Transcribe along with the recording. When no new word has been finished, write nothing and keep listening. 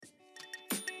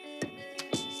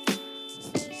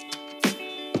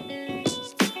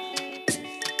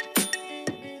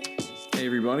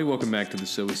everybody. Welcome back to the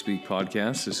So We Speak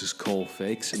podcast. This is Cole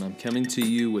Fakes, and I'm coming to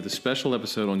you with a special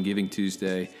episode on Giving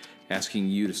Tuesday, asking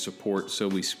you to support So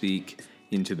We Speak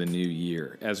into the new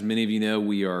year. As many of you know,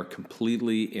 we are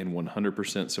completely and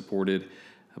 100% supported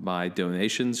by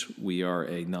donations. We are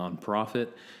a nonprofit,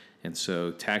 and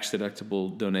so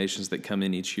tax-deductible donations that come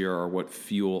in each year are what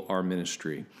fuel our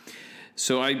ministry.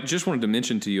 So I just wanted to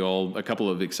mention to you all a couple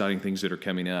of exciting things that are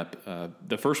coming up.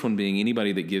 The first one being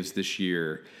anybody that gives this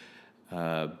year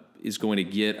is going to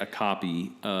get a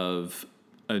copy of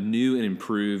a new and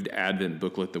improved Advent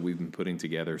booklet that we've been putting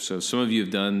together. So some of you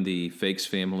have done the Fakes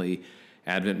Family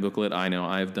Advent booklet. I know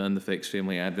I've done the Fakes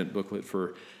Family Advent booklet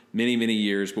for many, many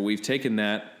years, but we've taken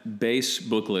that base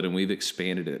booklet and we've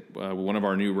expanded it. One of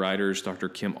our new writers, Dr.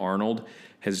 Kim Arnold,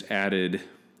 has added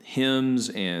hymns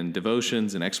and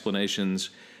devotions and explanations.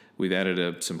 We've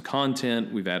added some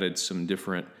content. We've added some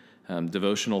different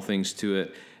devotional things to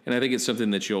it. And I think it's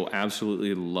something that you'll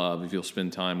absolutely love if you'll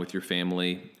spend time with your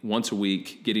family once a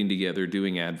week, getting together,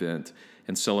 doing Advent,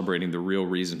 and celebrating the real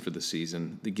reason for the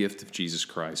season, the gift of Jesus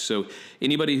Christ. So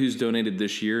anybody who's donated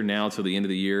this year, now till the end of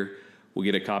the year, will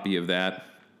get a copy of that.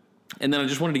 And then I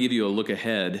just wanted to give you a look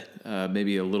ahead,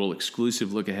 maybe a little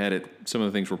exclusive look ahead at some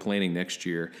of the things we're planning next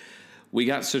year. We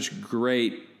got such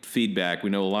great feedback. We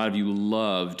know a lot of you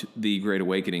loved the Great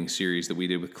Awakening series that we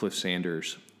did with Cliff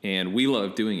Sanders, and we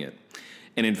loved doing it.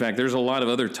 And in fact, there's a lot of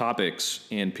other topics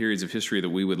and periods of history that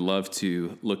we would love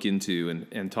to look into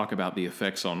and talk about the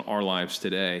effects on our lives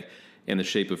today and the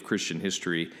shape of Christian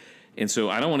history. And so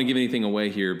I don't want to give anything away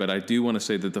here, but I do want to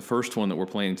say that the first one that we're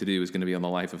planning to do is going to be on the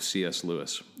life of C.S.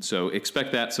 Lewis. So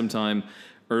expect that sometime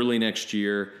early next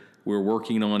year. We're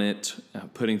working on it,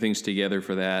 putting things together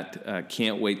for that.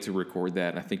 Can't wait to record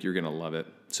that. I think you're going to love it.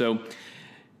 So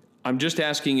I'm just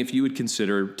asking if you would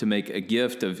consider to make a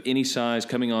gift of any size,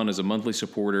 coming on as a monthly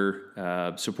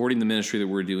supporter, supporting the ministry that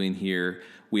we're doing here.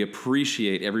 We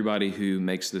appreciate everybody who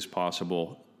makes this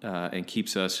possible and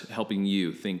keeps us helping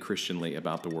you think Christianly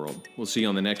about the world. We'll see you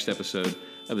on the next episode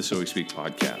of the So We Speak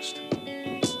podcast.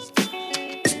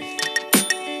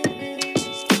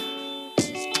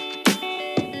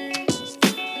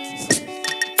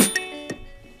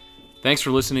 Thanks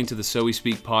for listening to the So We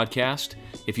Speak podcast.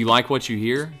 If you like what you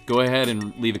hear, go ahead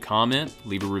and leave a comment,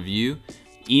 leave a review,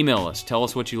 email us, tell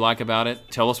us what you like about it,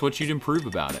 tell us what you'd improve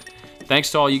about it.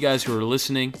 Thanks to all you guys who are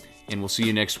listening, and we'll see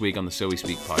you next week on the So We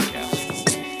Speak podcast.